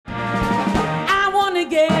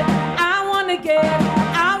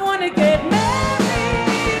get married.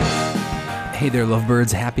 Hey there,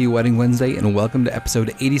 lovebirds. Happy Wedding Wednesday, and welcome to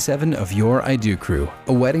episode 87 of Your I Do Crew,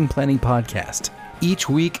 a wedding planning podcast. Each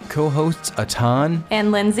week, co-hosts Atan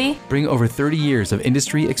and Lindsay bring over 30 years of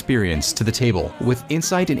industry experience to the table with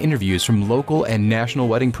insight and interviews from local and national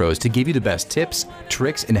wedding pros to give you the best tips,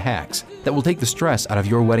 tricks, and hacks that will take the stress out of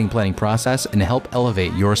your wedding planning process and help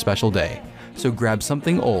elevate your special day. So grab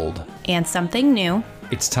something old and something new.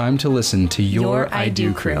 It's time to listen to Your I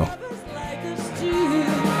Do Crew.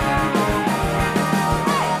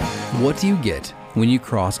 What do you get when you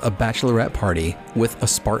cross a bachelorette party with a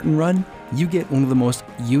Spartan run? You get one of the most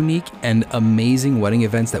unique and amazing wedding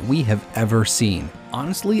events that we have ever seen.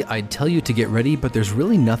 Honestly, I'd tell you to get ready, but there's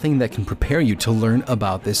really nothing that can prepare you to learn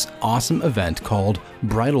about this awesome event called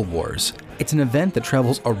Bridal Wars. It's an event that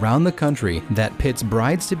travels around the country that pits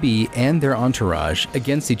brides-to-be and their entourage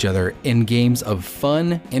against each other in games of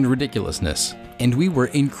fun and ridiculousness. And we were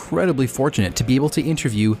incredibly fortunate to be able to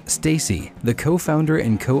interview Stacy, the co-founder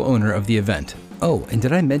and co-owner of the event. Oh, and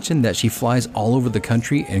did I mention that she flies all over the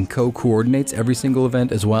country and co-coordinates every single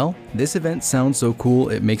event as well? This event sounds so cool,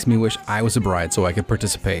 it makes me wish I was a bride so I could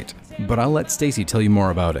participate. But I'll let Stacy tell you more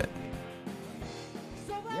about it.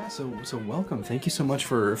 Yeah, so welcome. Thank you so much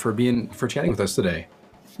for chatting with us today.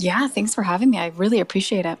 Yeah, thanks for having me. I really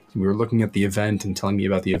appreciate it. We were looking at the event and telling me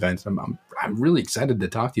about the event. I'm really excited to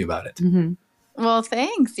talk to you about it. Mm-hmm. Well,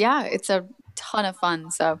 thanks. Yeah, it's a ton of fun.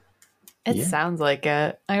 So it sounds like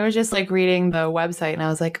it. I was just reading the website and I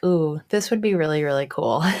was like, ooh, this would be really, really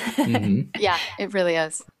cool. Mm-hmm. Yeah, it really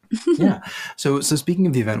is. Yeah. So speaking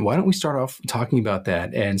of the event, why don't we start off talking about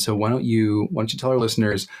that? And so why don't you tell our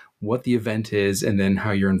listeners what the event is and then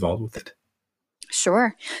how you're involved with it?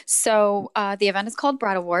 Sure. So the event is called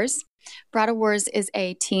Bridal Wars. Bridal Wars is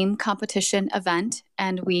a team competition event,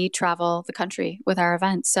 and we travel the country with our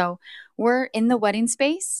event. So we're in the wedding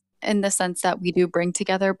space in the sense that we do bring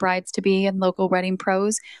together brides-to-be and local wedding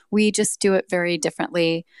pros. We just do it very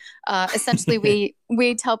differently. Essentially,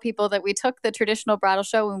 we tell people that we took the traditional bridal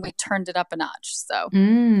show and we turned it up a notch. So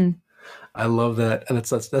I love that.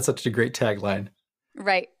 That's such a great tagline.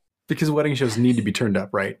 Right. Because wedding shows need to be turned up,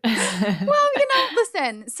 right? Well,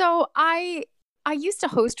 listen, so I used to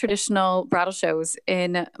host traditional bridal shows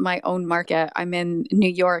in my own market. I'm in New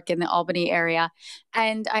York in the Albany area.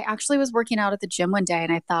 And I actually was working out at the gym one day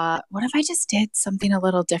and I thought, what if I just did something a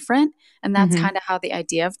little different? And that's kind of how the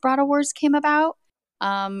idea of Bridal Wars came about.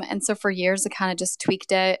 And so for years, I kind of just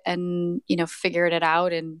tweaked it and, figured it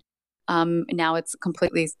out. And now it's a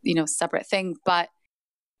completely, separate thing. But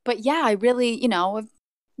yeah, I really,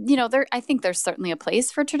 I think there's certainly a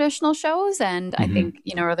place for traditional shows, and I think,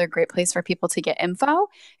 they're a great place for people to get info.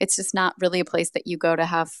 It's just not really a place that you go to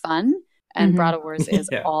have fun. And Bridal Wars is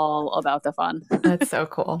all about the fun. That's so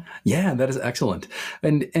cool. Yeah, that is excellent.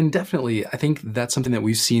 And definitely, I think that's something that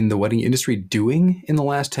we've seen the wedding industry doing in the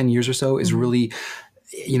last 10 years or so is really,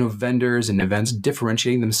 vendors and events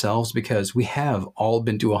differentiating themselves, because we have all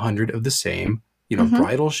been to 100 of the same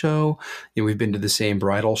bridal show. We've been to the same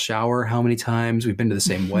bridal shower how many times? We've been to the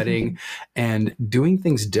same wedding. And doing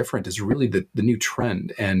things different is really the new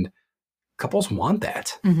trend. And couples want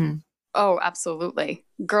that. Mm-hmm. Oh, absolutely.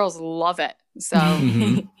 Girls love it. So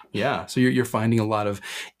yeah. So you're finding a lot of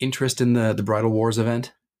interest in the Bridal Wars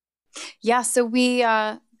event? Yeah. So we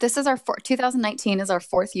this is our 2019 is our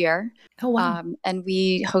fourth year. Oh, wow. And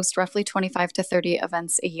we host roughly 25 to 30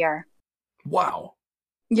 events a year. Wow.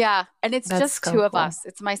 Yeah. And it's That's just so two of cool. us.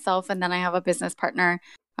 It's myself. And then I have a business partner.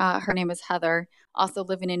 Her name is Heather, also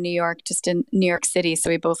living in New York, just in New York City. So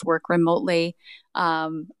we both work remotely.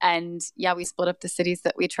 And yeah, we split up the cities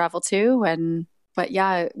that we travel to. But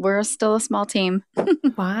yeah, we're still a small team.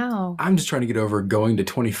 Wow. I'm just trying to get over going to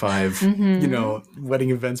 25,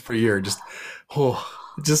 wedding events per year. It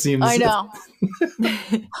just seems. I know.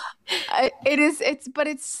 But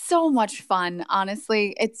it's so much fun.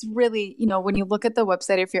 Honestly, it's really, when you look at the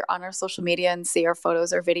website, if you're on our social media and see our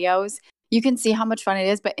photos or videos, you can see how much fun it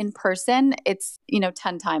is. But in person, it's,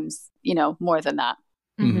 10 times, more than that.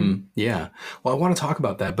 Mm-hmm. Yeah. Well, I want to talk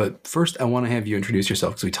about that. But first, I want to have you introduce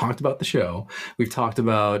yourself, because we talked about the show. We've talked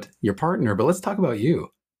about your partner, but let's talk about you.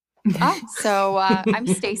 So I'm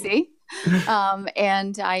Stacy.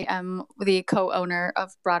 And I am the co-owner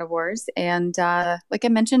of Bridal Wars. And like I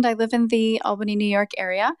mentioned, I live in the Albany, New York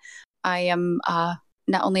area. I am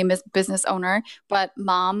not only a business owner, but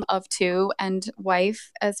mom of two and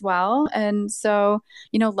wife as well. And so,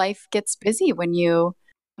 life gets busy when you,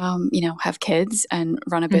 have kids and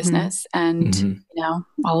run a business and,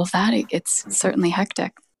 all of that. It's certainly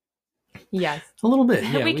hectic. Yes. A little bit.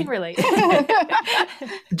 Yeah, we can relate.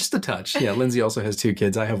 just a touch. Yeah. Lindsay also has 2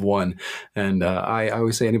 kids. I have 1. And I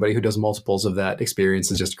always say anybody who does multiples of that experience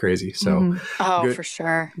is just crazy. So Oh, good, for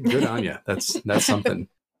sure. good on you. That's something.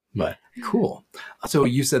 But cool. So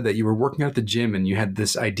you said that you were working out at the gym and you had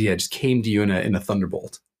this idea, it just came to you in a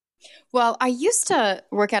thunderbolt. Well, I used to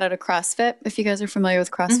work out at a CrossFit, if you guys are familiar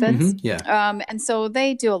with CrossFits. Mhm, yeah. And so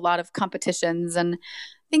they do a lot of competitions. And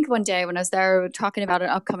I think one day when I was there talking about an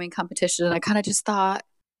upcoming competition, I kind of just thought,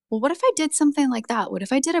 well, what if I did something like that? What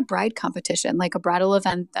if I did a bride competition, like a bridal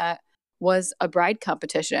event that was a bride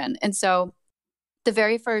competition? And so the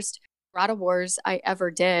very first Bridal Wars I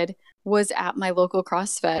ever did was at my local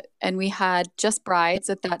CrossFit. And we had just brides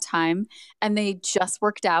at that time, and they just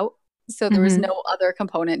worked out. So there was no other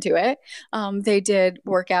component to it. They did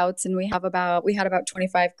workouts, and we had about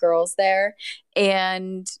 25 girls there.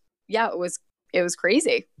 And yeah, it was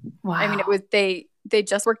crazy. Wow. I mean, they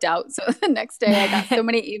just worked out. So the next day I got so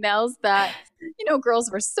many emails that,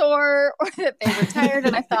 girls were sore or that they were tired.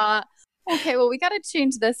 And I thought, okay, well, we got to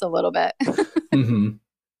change this a little bit. Mm-hmm.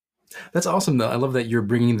 That's awesome, though. I love that you're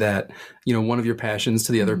bringing that, one of your passions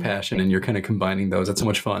to the other passion, and you're kind of combining those. That's so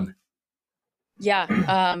much fun. Yeah,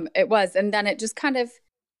 it was. And then it just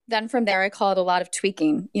then from there, I call it a lot of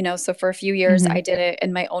tweaking, so for a few years, I did it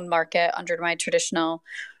in my own market under my traditional,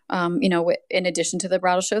 in addition to the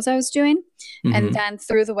bridal shows I was doing. And then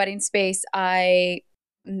through the wedding space, I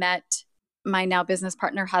met my now business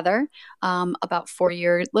partner, Heather, about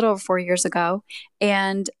little over 4 years ago.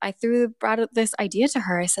 And I brought this idea to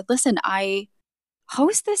her. I said, listen, I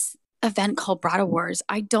host this event called Bridal Wars.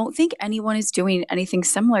 I don't think anyone is doing anything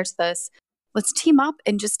similar to this. Let's team up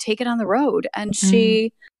and just take it on the road. And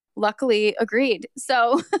she luckily agreed.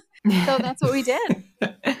 So that's what we did.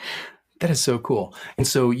 That is so cool. And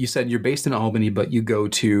so you said you're based in Albany, but you go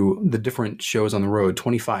to the different shows on the road,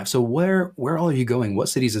 25. So where all are you going? What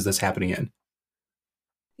cities is this happening in?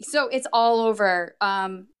 So it's all over.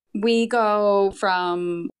 We go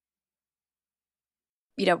from,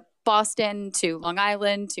 Boston to Long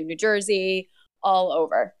Island to New Jersey, all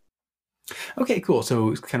over. Okay, cool.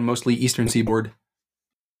 So it's kind of mostly Eastern Seaboard.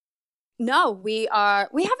 No, we're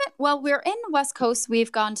in the West Coast.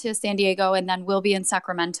 We've gone to San Diego, and then we'll be in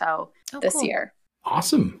Sacramento this year.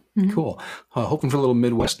 Awesome. Cool. Hoping for a little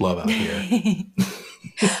Midwest love out here.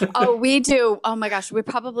 Oh, we do. Oh my gosh.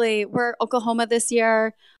 We're Oklahoma this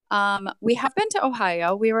year. We have been to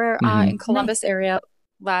Ohio. We were in Columbus area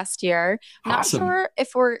last year. Not sure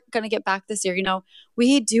if we're going to get back this year.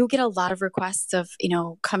 We do get a lot of requests of,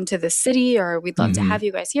 come to the city, or we'd love to have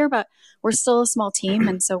you guys here, but we're still a small team.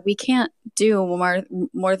 And so we can't do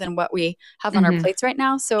more than what we have on our plates right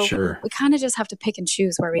now. So we kind of just have to pick and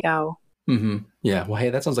choose where we go. Yeah. Well,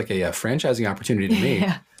 hey, that sounds like a franchising opportunity to me.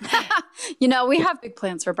 Yeah. We have big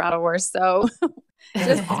plans for Bridal Wars. So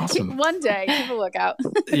just awesome. One day, keep a lookout.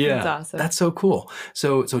 Yeah. That's awesome. That's so cool.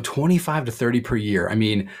 So 25 to 30 per year. I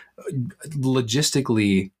mean,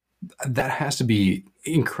 logistically, that has to be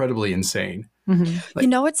incredibly insane.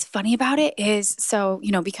 What's funny about it is,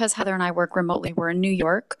 because Heather and I work remotely, we're in New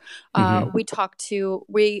York.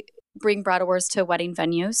 We bring Bridal Wars to wedding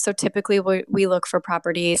venues. So typically we look for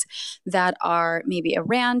properties that are maybe a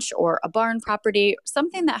ranch or a barn property,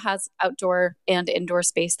 something that has outdoor and indoor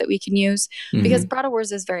space that we can use, because Bridal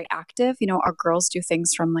Wars is very active. Our girls do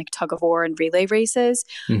things from like tug of war and relay races,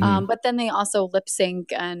 but then they also lip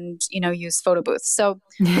sync and, use photo booths. So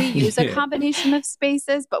we use a combination of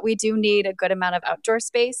spaces, but we do need a good amount of outdoor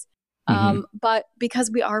space. But because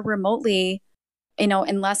we are remotely,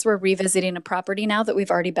 unless we're revisiting a property now that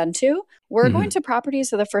we've already been to, we're going to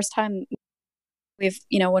properties for the first time.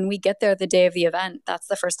 When we get there the day of the event, that's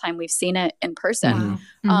the first time we've seen it in person.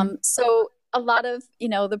 So a lot of,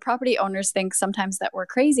 the property owners think sometimes that we're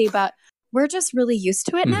crazy, but we're just really used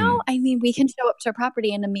to it now. I mean, we can show up to a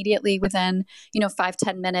property and immediately within,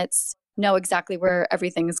 5-10 minutes, know exactly where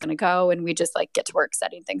everything is going to go. And we just get to work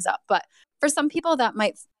setting things up. But for some people that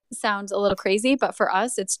might sound a little crazy, but for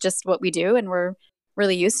us, it's just what we do. And we're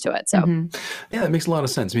really used to it. So yeah, that makes a lot of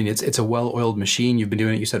sense. I mean, it's a well-oiled machine. You've been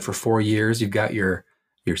doing it, you said, for 4 years. You've got your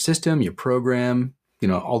system, your program,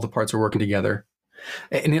 all the parts are working together.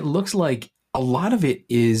 And it looks like a lot of it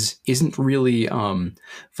isn't really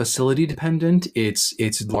facility dependent.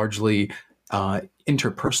 It's largely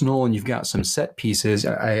interpersonal, and you've got some set pieces.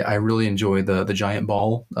 I really enjoy the giant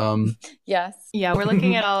ball. Yes. Yeah, we're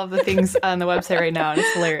looking at all of the things on the website right now, and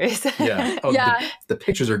it's hilarious. Yeah. Oh, yeah. The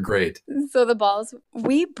pictures are great. So the balls,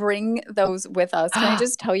 we bring those with us. Can I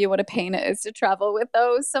just tell you what a pain it is to travel with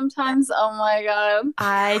those sometimes? Oh my God.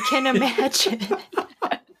 I can imagine.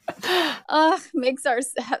 Makes our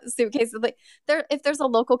suitcases like there. If there's a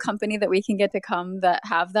local company that we can get to come that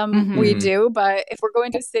have them, Mhm. we Mhm. do. But if we're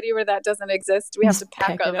going to a city where that doesn't exist, we have to Just pack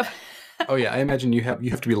pick it them. up. Oh yeah, I imagine you have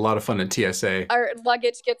to be a lot of fun at TSA. Our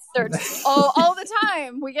luggage gets searched all the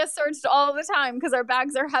time. We get searched all the time because our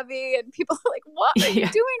bags are heavy, and people are like, "What are you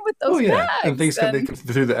Yeah. doing with those Oh yeah, bags?" and things they come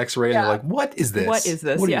through the X-ray, and Yeah. they're like, "What is this? What is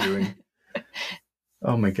this?" What are Yeah. you doing?"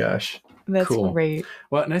 Oh my gosh. That's Cool. great.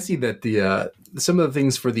 Well, and I see that the some of the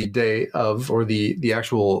things for the day of or the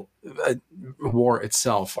actual war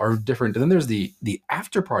itself are different. And then there's the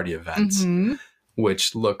after party events, Mhm.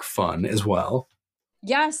 which look fun as well.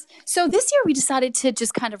 Yes. So this year we decided to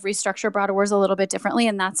just kind of restructure Broad Wars a little bit differently,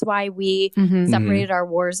 and that's why we Mhm. separated our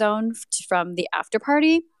war zone from the after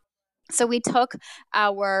party. So we took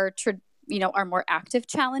our our more active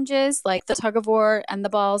challenges like the tug of war and the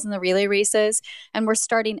balls and the relay races, and we're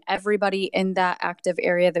starting everybody in that active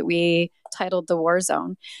area that we titled the war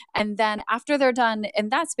zone. And then after they're done in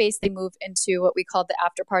that space, they move into what we call the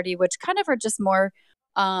after party, which kind of are just more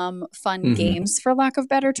fun Mhm. games, for lack of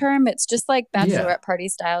better term. It's just like Yeah. bachelorette party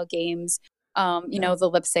style games. The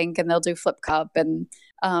lip sync, and they'll do flip cup, and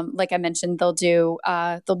like I mentioned, they'll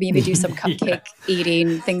maybe do some Yeah. cupcake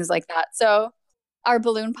eating, things like that. So our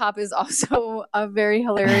balloon pop is also very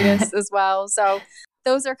hilarious as well. So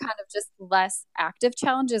those are kind of just less active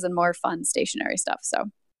challenges and more fun stationary stuff.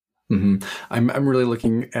 So hmm I'm really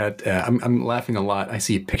looking at. I'm laughing a lot. I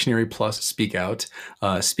see Pictionary plus Speak Out.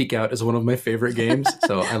 Speak Out is one of my favorite games,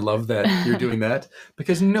 so I love that you're doing that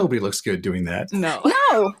because nobody looks good doing that. No.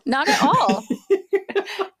 no, not at all.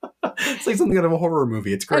 It's like something out of a horror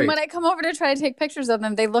movie. It's great. And when I come over to try to take pictures of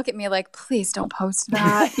them, they look at me like, please don't post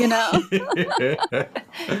that, you know?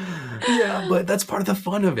 Yeah, but that's part of the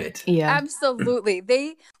fun of it. Yeah. Absolutely.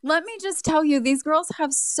 Let me just tell you, these girls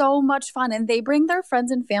have so much fun, and they bring their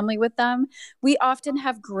friends and family with them. We often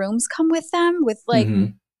have grooms come with them with like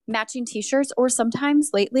Mhm. matching t-shirts, or sometimes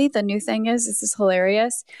lately, the new thing is, this is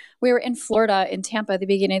hilarious. We were in Florida, in Tampa at the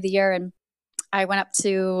beginning of the year, and I went up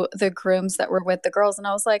to the grooms that were with the girls, and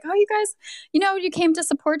I was like, "Oh, you guys, you came to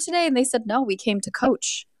support today?" And they said, "No, we came to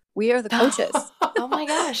coach. We are the coaches." Oh my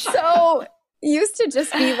gosh. So used to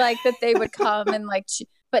just be like that they would come and like,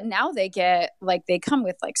 but now they come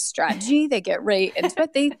with like strategy. They get right into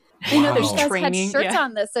it. These Wow. guys had Training, shirts yeah.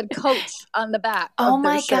 on that said "coach" on the back. Oh of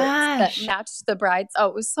their my shirts that gosh. matched the brides. Oh,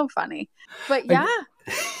 it was so funny. But yeah,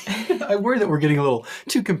 I worry that we're getting a little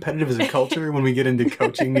too competitive as a culture when we get into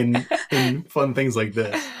coaching and fun things like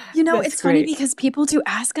this. That's it's funny great. because people do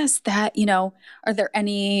ask us that, are there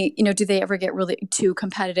any, do they ever get really too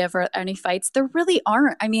competitive or any fights? There really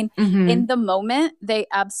aren't. I mean, Mhm. in the moment, they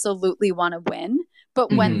absolutely want to win.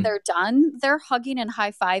 But when Mhm. they're done, they're hugging and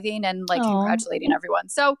high-fiving and like Aw. congratulating everyone.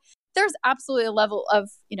 So there's absolutely a level of,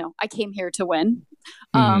 I came here to win.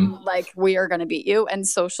 Like we are going to beat you. And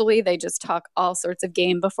socially, they just talk all sorts of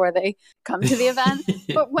game before they come to the event.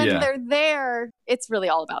 But when Yeah. they're there, it's really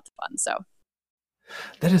all about the fun. So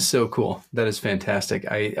That is so cool. That is fantastic.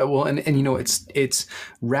 It's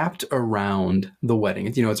wrapped around the wedding.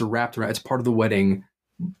 It's wrapped around. It's part of the wedding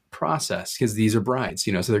process because these are brides.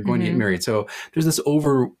 So they're going to get Mhm. married. So there's this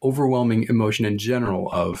overwhelming emotion in general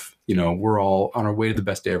of we're all on our way to the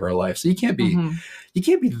best day of our life. So you can't be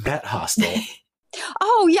that hostile.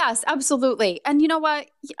 Oh, yes, absolutely. And you know what?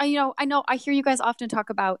 I hear you guys often talk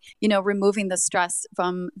about, removing the stress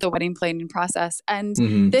from the wedding planning process. And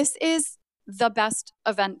Mhm. this is the best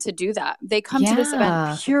event to do that. They come to this Yeah.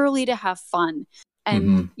 event purely to have fun.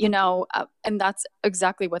 And, and that's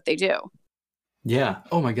exactly what they do. Yeah.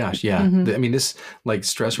 Oh my gosh. Yeah. Mhm. This like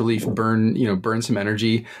stress relief burn some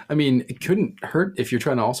energy. It couldn't hurt if you're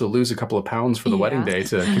trying to also lose a couple of pounds for the wedding Yeah. day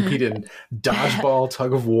to compete in dodgeball,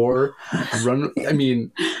 tug of war, run.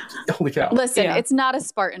 Holy cow. Listen, Yeah. it's not a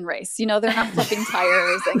Spartan race. They're not flipping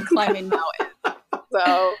tires and climbing mountains.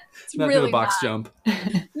 So it's Not really doing a box not. jump.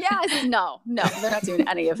 Yes, no, they're not doing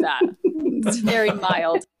any of that. It's very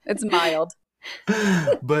mild. It's mild.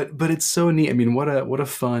 But it's so neat. What a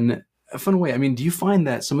fun way. Do you find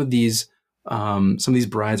that some of these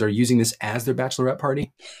brides are using this as their bachelorette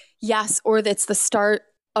party? Yes, or it's the start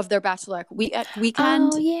of their bachelorette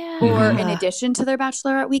weekend, Oh yeah. or in addition to their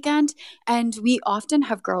bachelorette weekend. And we often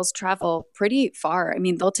have girls travel pretty far.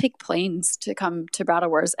 They'll take planes to come to Brattle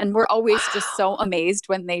Wars, and we're always just so amazed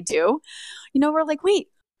when they do. We're like, wait,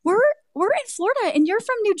 we're in Florida and you're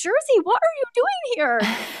from New Jersey. What are you doing here?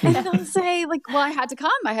 And then they'll say like, well, I had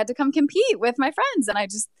to come compete with my friends. And I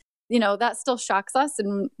just, that still shocks us.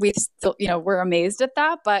 And we still, we're amazed at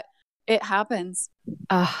that, but it happens.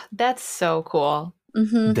 That's so cool.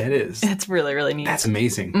 Mhm. That is. It's really, really neat. That's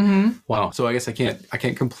amazing. hmm Wow. So I guess I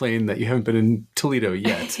can't complain that you haven't been in Toledo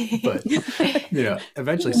yet, but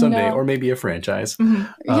eventually someday, No. or maybe a franchise.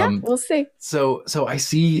 Yeah, we'll see. So I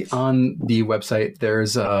see on the website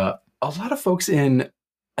there's a lot of folks in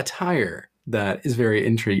attire that is very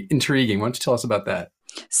intriguing. Why don't you tell us about that?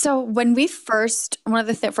 So when we one of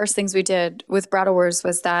the first things we did with Brattle Wars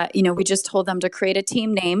was that, we just told them to create a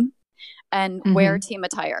team name and wear team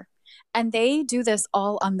attire. And they do this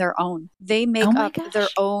all on their own. They make Oh my up their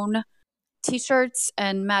gosh. own t-shirts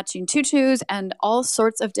and matching tutus and all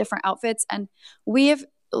sorts of different outfits. And we have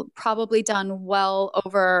probably done well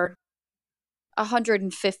over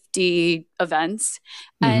 150 events.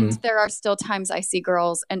 And there are still times I see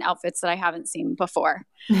girls in outfits that I haven't seen before.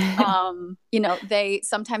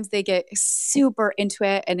 Sometimes they get super into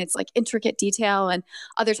it and it's like intricate detail, and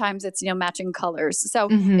other times it's, matching colors. So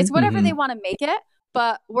it's whatever they want to make it,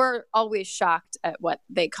 but we're always shocked at what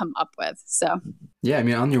they come up with. So Yeah, I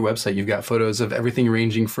mean, on your website, you've got photos of everything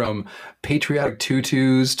ranging from patriotic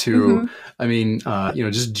tutus to,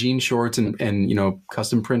 just jean shorts and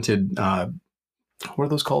custom printed, what are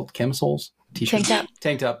those called? Camisoles? T-shirts?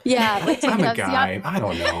 Tank top. yeah, like I'm a tank tops, guy. yeah. I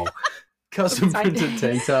don't know. Custom printed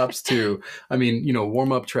tank tops to,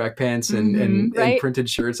 warm up track pants and Right. printed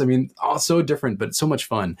shirts. I mean, all so different, but so much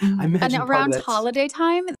fun. I imagine And part of around that's- holiday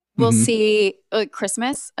time, we'll see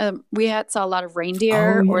Christmas. Saw a lot of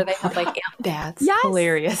reindeer, Oh, yeah. or they have like That's Yes.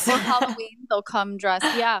 hilarious. for Halloween, they'll come dressed.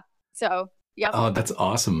 Yeah. So, yeah. Oh, that's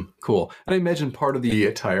awesome. Cool. And I imagine part of the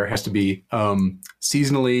attire has to be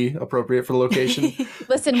seasonally appropriate for the location.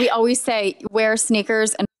 Listen, we always say wear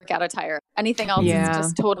sneakers and workout attire. Anything else Yeah. is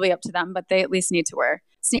just totally up to them, but they at least need to wear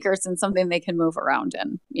sneakers and something they can move around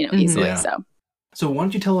in, easily. Yeah. So, So why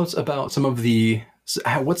don't you tell us about some of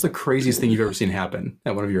what's the craziest thing you've ever seen happen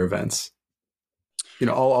at one of your events?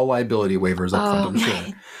 All liability waivers up front, I'm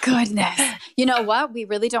sure. goodness. You know what? We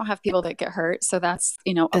really don't have people that get hurt. So that's,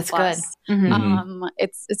 a That's plus. good. Mhm.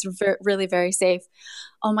 It's really very safe.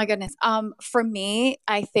 Oh my goodness. For me,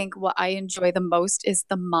 I think what I enjoy the most is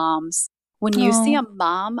the moms. When you see a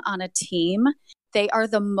mom on a team, they are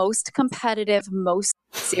the most competitive, most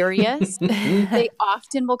serious. They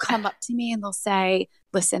often will come up to me and they'll say,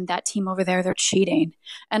 listen, that team over there, they're cheating.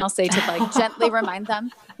 And I'll say to gently remind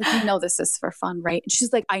them, this is for fun, right? And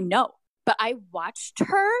she's like, I know, but I watched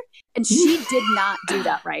her and she did not do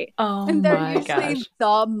that right. Oh And they're my usually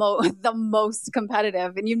gosh. the most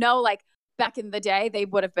competitive. And back in the day, they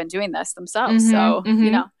would have been doing this themselves. So,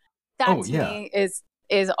 that Oh, to yeah. me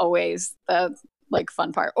is always the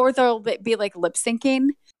fun part. Or they'll be lip syncing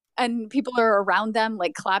and people are around them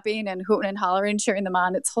clapping and hooting and hollering, cheering them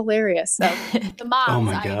on. It's hilarious. So the moms, Oh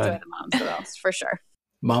my I God. enjoy the moms the most for sure.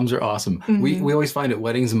 Moms are awesome. We always find at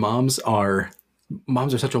weddings, moms are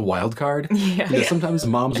such a wild card. Yeah. Because sometimes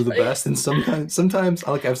moms are the best, and sometimes,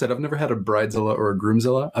 like I've said, I've never had a bridezilla or a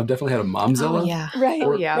groomzilla. I've definitely had a momzilla. Oh, yeah. Right.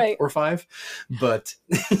 Or, yeah. Right. or 5, but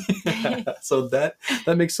so that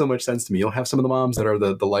makes so much sense to me. You'll have some of the moms that are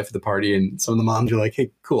the life of the party, and some of the moms you're like,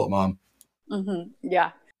 hey, cool, mom.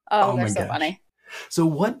 Yeah. Oh They're my so gosh. funny. So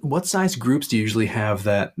what size groups do you usually have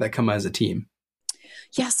that come as a team?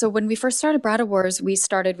 Yeah. So when we first started Brattle Wars, we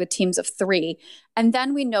started with teams of 3. And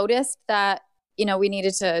then we noticed that, we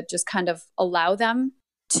needed to just kind of allow them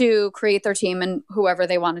to create their team and whoever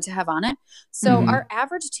they wanted to have on it. So our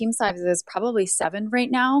average team size is probably 7 right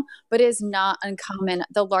now, but is not uncommon.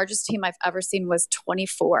 The largest team I've ever seen was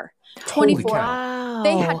 24. Holy 24. cow. Wow.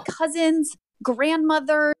 They had cousins,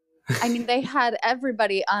 grandmother. I mean, they had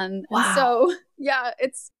everybody on. Wow. So yeah,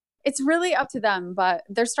 it's really up to them, but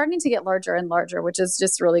they're starting to get larger and larger, which is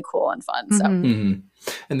just really cool and fun. So Mhm.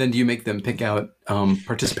 And then do you make them pick out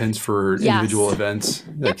participants for Yes. individual events?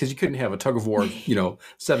 Because you couldn't have a tug of war,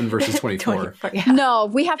 7 versus 24. 24, yeah. no,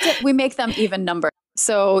 we make them even numbered.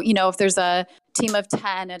 So, if there's a team of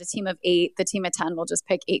 10 and a team of 8, the team of 10 will just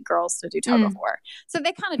pick 8 girls to do tug of war. So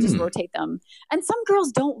they kind of just rotate them. And some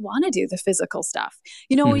girls don't want to do the physical stuff.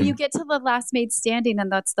 When you get to the last maid standing,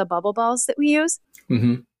 and that's the bubble balls that we use,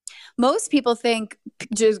 Mm-hmm. most people think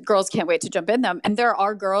just girls can't wait to jump in them. And there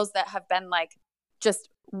are girls that have been just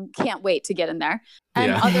can't wait to get in there.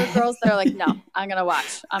 And Yeah. other girls that are like, no, I'm going to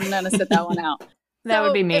watch. I'm going to sit that one out. That So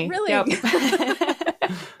would be it me. really- Yep.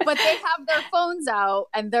 But they have their phones out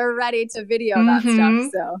and they're ready to video that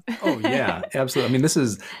stuff. So Oh yeah, absolutely. I mean, this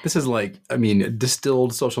is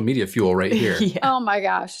distilled social media fuel right here. Yeah. oh my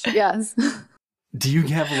gosh. Yes. Do you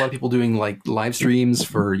have a lot of people doing like live streams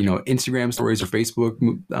for, Instagram stories or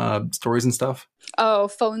Facebook stories and stuff? Oh,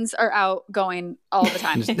 phones are out going all the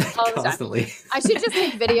time. Just All the time. constantly. I should just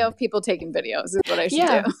take video of people taking videos is what I should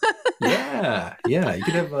Yeah. do. Yeah. You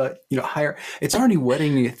could have hire. It's already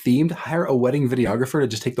wedding themed. Hire a wedding videographer to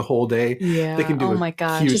just take the whole day. Yeah. They can do oh a my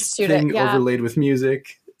gosh. huge Just shoot it, thing yeah. overlaid with music.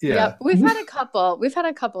 Yeah. Yep. We've had a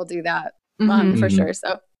couple do that Mhm. for Mhm. sure.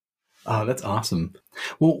 So Oh, that's awesome.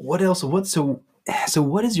 Well, what else? So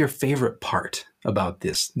what is your favorite part about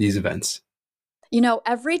these events?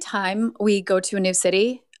 every time we go to a new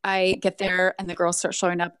city, I get there and the girls start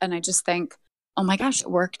showing up and I just think, oh my gosh, it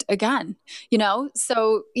worked again.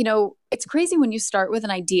 So, it's crazy when you start with an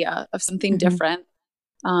idea of something Mhm. different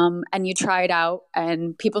and you try it out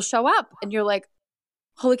and people show up and you're like,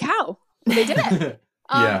 holy cow, they did it.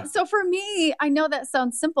 Yeah. So for me, I know that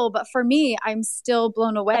sounds simple, but for me, I'm still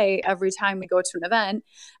blown away every time we go to an event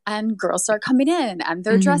and girls start coming in and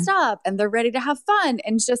they're dressed up and they're ready to have fun.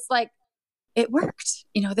 And just like, it worked.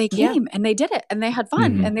 They Yeah. came and they did it and they had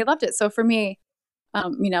fun Mhm. and they loved it. So for me,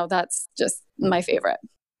 that's just my favorite.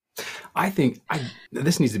 I think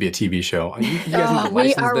this needs to be a TV show. You guys need Oh, to we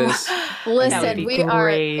license are- this. That would Listen, be we are.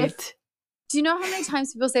 great. Do you know how many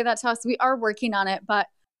times people say that to us? We are working on it, but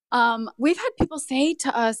we've had people say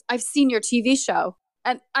to us, "I've seen your TV show,"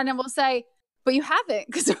 and then we'll say, "But you haven't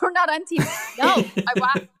because we're not on TV." No,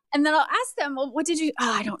 and then I'll ask them, "Well, what did you?"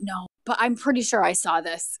 Oh, I don't know, but I'm pretty sure I saw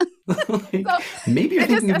this. Maybe you're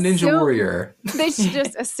they thinking of just Ninja assume- Warrior. They should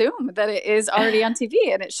just assume that it is already on TV,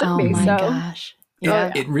 and it should Oh be. my So gosh.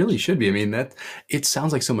 Yeah. It really should be. I mean, it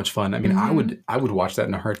sounds like so much fun. I mean, I would watch that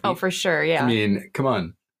in a heartbeat. Oh, for sure. Yeah. I mean, come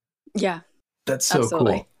on. yeah. That's so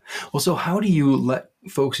Absolutely. cool. Well, so how do you let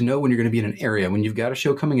folks know when you're going to be in an area? When you've got a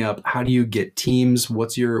show coming up, how do you get teams?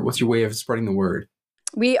 What's your way of spreading the word?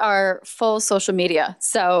 We are full social media.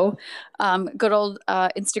 So good old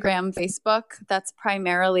Instagram, Facebook, that's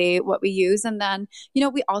primarily what we use. And then,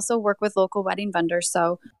 we also work with local wedding vendors.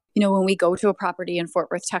 So, when we go to a property in Fort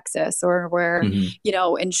Worth, Texas, or we're,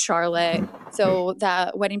 Mhm. in Charlotte, so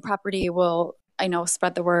that wedding property will,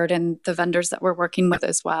 spread the word and the vendors that we're working with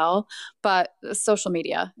as well. But social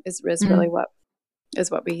media is really what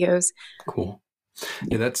we use. Cool.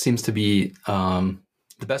 Yeah, that seems to be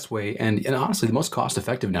the best way and honestly the most cost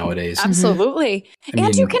effective nowadays. Absolutely. I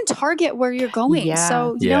And you mean- can target where you're going. Yeah.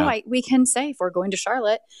 So, Yeah. we can say if we're going to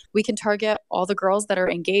Charlotte, we can target all the girls that are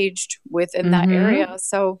engaged within that Mhm. area.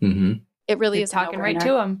 So Mhm. it really You're is a talking right no-brainer.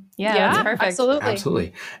 to them. Yeah, that's perfect. Absolutely.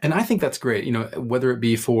 Absolutely. And I think that's great. Whether it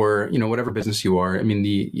be for, whatever business you are. I mean,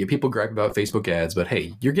 people gripe about Facebook ads, but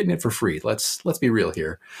hey, you're getting it for free. Let's be real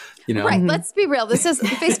here. Right. Mhm. Let's be real.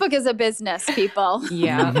 Facebook is a business, people.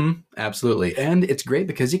 Yeah. Mhm. Absolutely. And it's great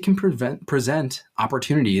because it can present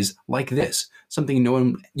opportunities like this, something no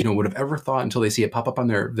one, would have ever thought until they see it pop up on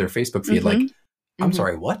their Facebook feed. Like, I'm Mhm.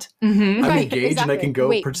 sorry, what? Mhm. I'm Right, engaged and I can go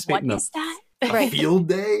Wait, participate what in a is that? a Right. field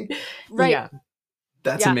day. Right. Yeah.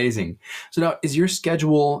 That's Yeah. amazing. So now is your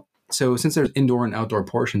schedule, so since there's indoor and outdoor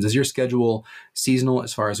portions, is your schedule seasonal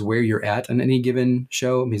as far as where you're at on any given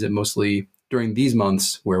show? I mean, is it mostly during these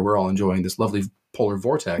months where we're all enjoying this lovely polar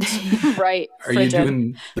vortex? Right. Are you Frigid.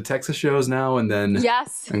 doing the Texas shows now and then?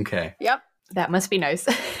 Yes. Okay. Yep. That must be nice.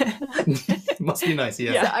 Must be nice.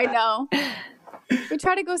 Yeah. Yeah. I know. We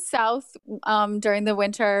try to go south during the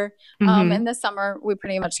winter. Mhm. In the summer, we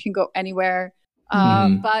pretty much can go anywhere.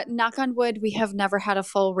 Mhm. But knock on wood, we have never had a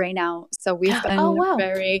full rain out. So we've been Oh, wow.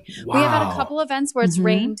 we Wow. have had a couple events where it's Mhm.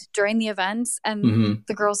 rained during the events and Mhm.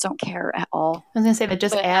 the girls don't care at all. I was gonna say that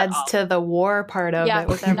just But at adds all. to the war part of Yeah, it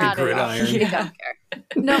with not everything. at all. gridiron. They don't care.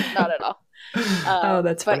 No, not at all. Oh,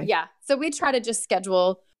 that's But funny. yeah, so we try to just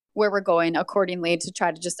schedule where we're going accordingly to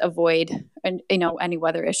try to just avoid any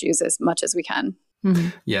weather issues as much as we can.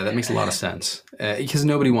 Mhm. Yeah, that makes a lot of sense because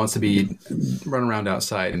nobody wants to be running around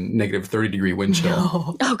outside in negative 30-degree wind chill.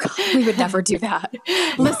 No. Oh God, we would never do that.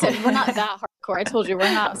 Listen, we're not that hardcore. I told you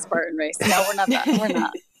we're not a Spartan race. No, we're not that.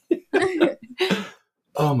 We're not.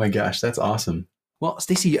 Oh my gosh, that's awesome. Well,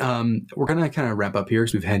 Stacey, we're gonna kind of wrap up here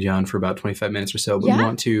because we've had you on for about 25 minutes or so. But we Yeah.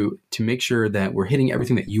 want to make sure that we're hitting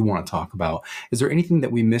everything that you want to talk about. Is there anything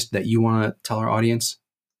that we missed that you want to tell our audience?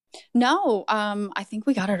 No, I think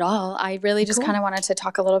we got it all. I really just Cool. kind of wanted to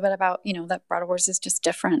talk a little bit about, that Brattle Wars is just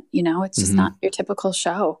different. It's just Mhm. not your typical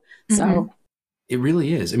show. So Mhm. It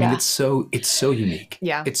really is. I mean, Yeah. it's so unique.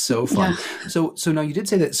 Yeah. It's so fun. So now you did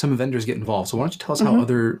say that some vendors get involved. So why don't you tell us how Mhm.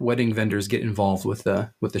 other wedding vendors get involved with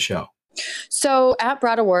the show? So at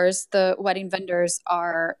Brattle Wars, the wedding vendors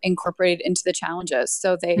are incorporated into the challenges.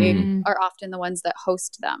 So they Mhm. are often the ones that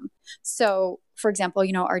host them. So for example,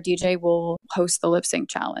 our DJ will host the lip sync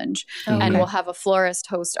challenge and Okay. we'll have a florist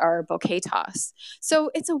host our bouquet toss.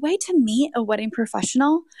 So it's a way to meet a wedding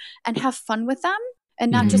professional and have fun with them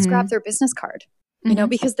and not just grab their business card,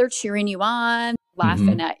 because they're cheering you on,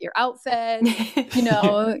 laughing at your outfit,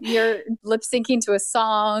 you're lip syncing to a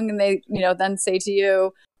song and they, then say to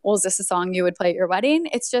you, well, is this a song you would play at your wedding?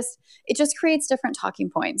 It just creates different talking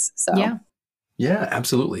points. So Yeah,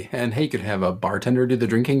 absolutely. And hey, you could have a bartender do the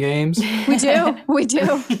drinking games. we do.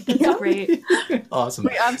 That's great. Awesome.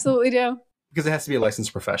 We absolutely do. Because it has to be a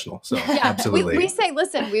licensed professional. So Yeah, absolutely. we say,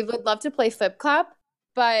 listen, we would love to play Flip Cup,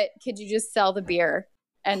 but could you just sell the beer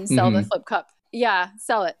and sell the Flip Cup? Yeah,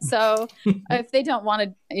 sell it. So if they don't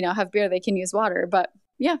want to, have beer, they can use water. But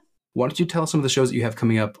yeah. Why don't you tell some of the shows that you have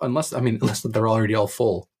coming up? Unless they're already all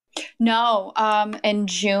full. No, in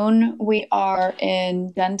June, we are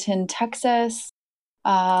in Denton, Texas.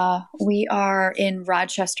 We are in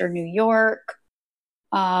Rochester, New York.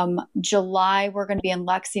 July, we're going to be in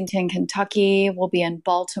Lexington, Kentucky. We'll be in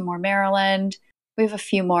Baltimore, Maryland. We have a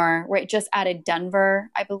few more. We just added Denver.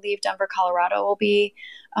 I believe Denver, Colorado will be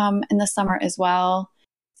in the summer as well.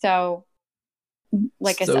 So,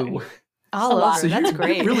 I said, All a lot. over. That's you're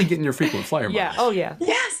great. really getting your frequent flyer miles. Yeah. Oh, yeah.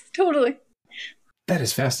 yes, totally. That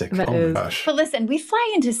is fascinating. That Oh is. my gosh. But listen, we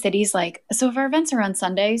fly into cities so if our events are on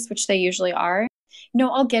Sundays, which they usually are,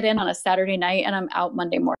 I'll get in on a Saturday night and I'm out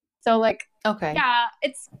Monday morning. So Okay. yeah,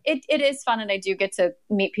 it is fun and I do get to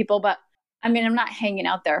meet people, but I mean, I'm not hanging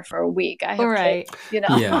out there for a week. I have Right. kids,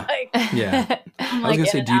 Yeah. Yeah. I'm I was gonna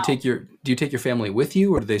say, in do you and take your family with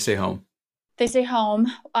you, or do they stay home? They stay home.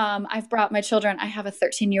 I've brought my children. I have a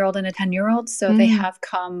 13-year-old and a 10-year-old, so they have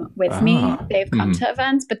come with me. Ah. They've come to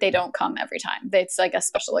events, but they don't come every time. It's like a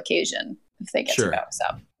special occasion if they get Sure. to go. So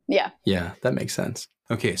yeah. Yeah, that makes sense.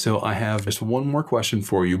 Okay, so I have just one more question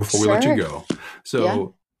for you before we let you Sure. go.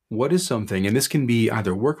 So, what is something, and this can be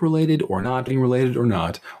either work related or not being related or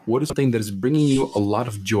not, what is something that is bringing you a lot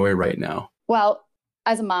of joy right now? Well,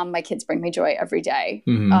 as a mom, my kids bring me joy every day.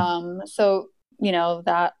 Mhm. So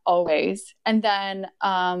that always. And then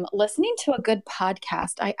listening to a good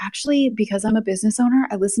podcast. I actually, because I'm a business owner,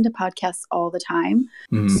 I listen to podcasts all the time.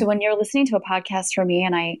 Mhm. So when you're listening to a podcast for me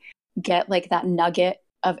and I get that nugget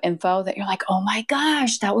of info that you're like, oh my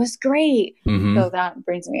gosh, that was great. Mhm. So that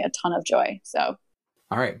brings me a ton of joy. So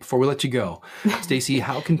All right, before we let you go, Stacey,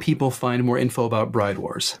 how can people find more info about Bride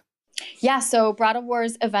Wars? yeah, so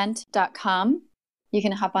bridalwarsevent.com. You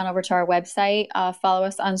can hop on over to our website, follow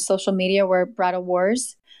us on social media. We're Bridal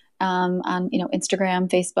Wars on Instagram,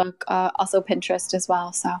 Facebook, also Pinterest as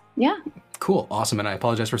well. So yeah. Cool, awesome. And I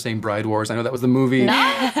apologize for saying Bride Wars. I know that was the movie.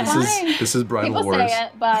 No, it's fine. This is Bridal People Wars. say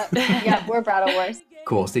it, but yeah, we're Bridal Wars.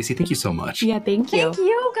 Cool, Stacey, thank you so much. Yeah, thank you. Thank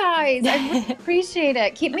you guys. I really appreciate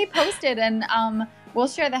it. Keep me posted and we'll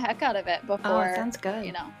share the heck out of it before. Oh, sounds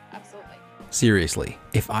good. Absolutely. Seriously,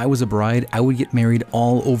 if I was a bride, I would get married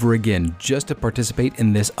all over again just to participate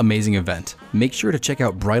in this amazing event. Make sure to check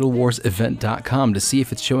out bridalwarsevent.com to see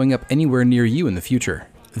if it's showing up anywhere near you in the future.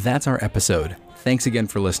 That's our episode. Thanks again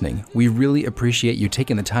for listening. We really appreciate you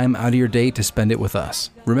taking the time out of your day to spend it with us.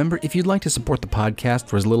 Remember, if you'd like to support the podcast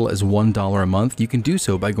for as little as $1 a month, you can do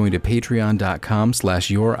so by going to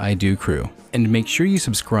patreon.com/youriDoCrew. And make sure you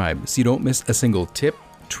subscribe so you don't miss a single tip,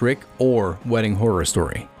 trick, or wedding horror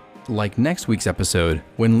story. Like next week's episode,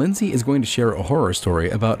 when Lindsay is going to share a horror story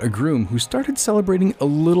about a groom who started celebrating a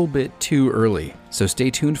little bit too early. So stay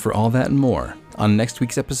tuned for all that and more on next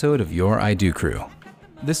week's episode of Your I Do Crew.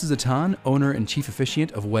 This is Atan, owner and chief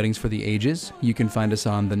officiant of Weddings for the Ages. You can find us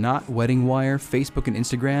on the Knot Wedding Wire, Facebook and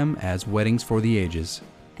Instagram as Weddings for the Ages.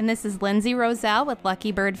 And this is Lindsay Roselle with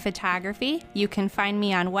Lucky Bird Photography. You can find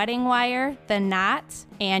me on Wedding Wire, The Knot,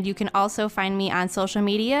 and you can also find me on social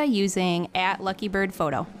media using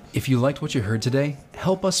 @LuckyBirdPhoto. If you liked what you heard today,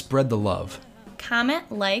 help us spread the love. Comment,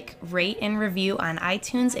 like, rate, and review on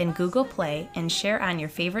iTunes and Google Play, and share on your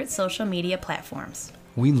favorite social media platforms.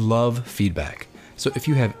 We love feedback. So if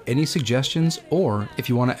you have any suggestions or if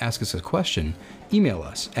you want to ask us a question, email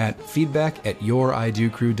us at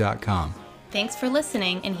feedback@youriDoCrew.com. Thanks for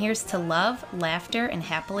listening, and here's to love, laughter, and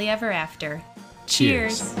happily ever after.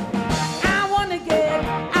 Cheers. I wanna get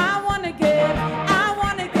married.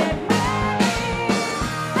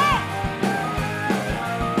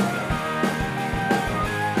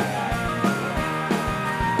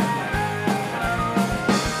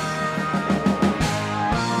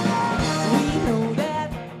 We know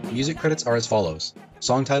that. Music credits are as follows.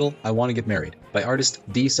 Song title, I Want to Get Married, by artist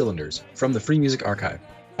D Cylinders, from the Free Music Archive.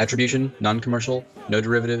 Attribution, non-commercial, no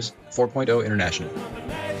derivatives, 4.0 International.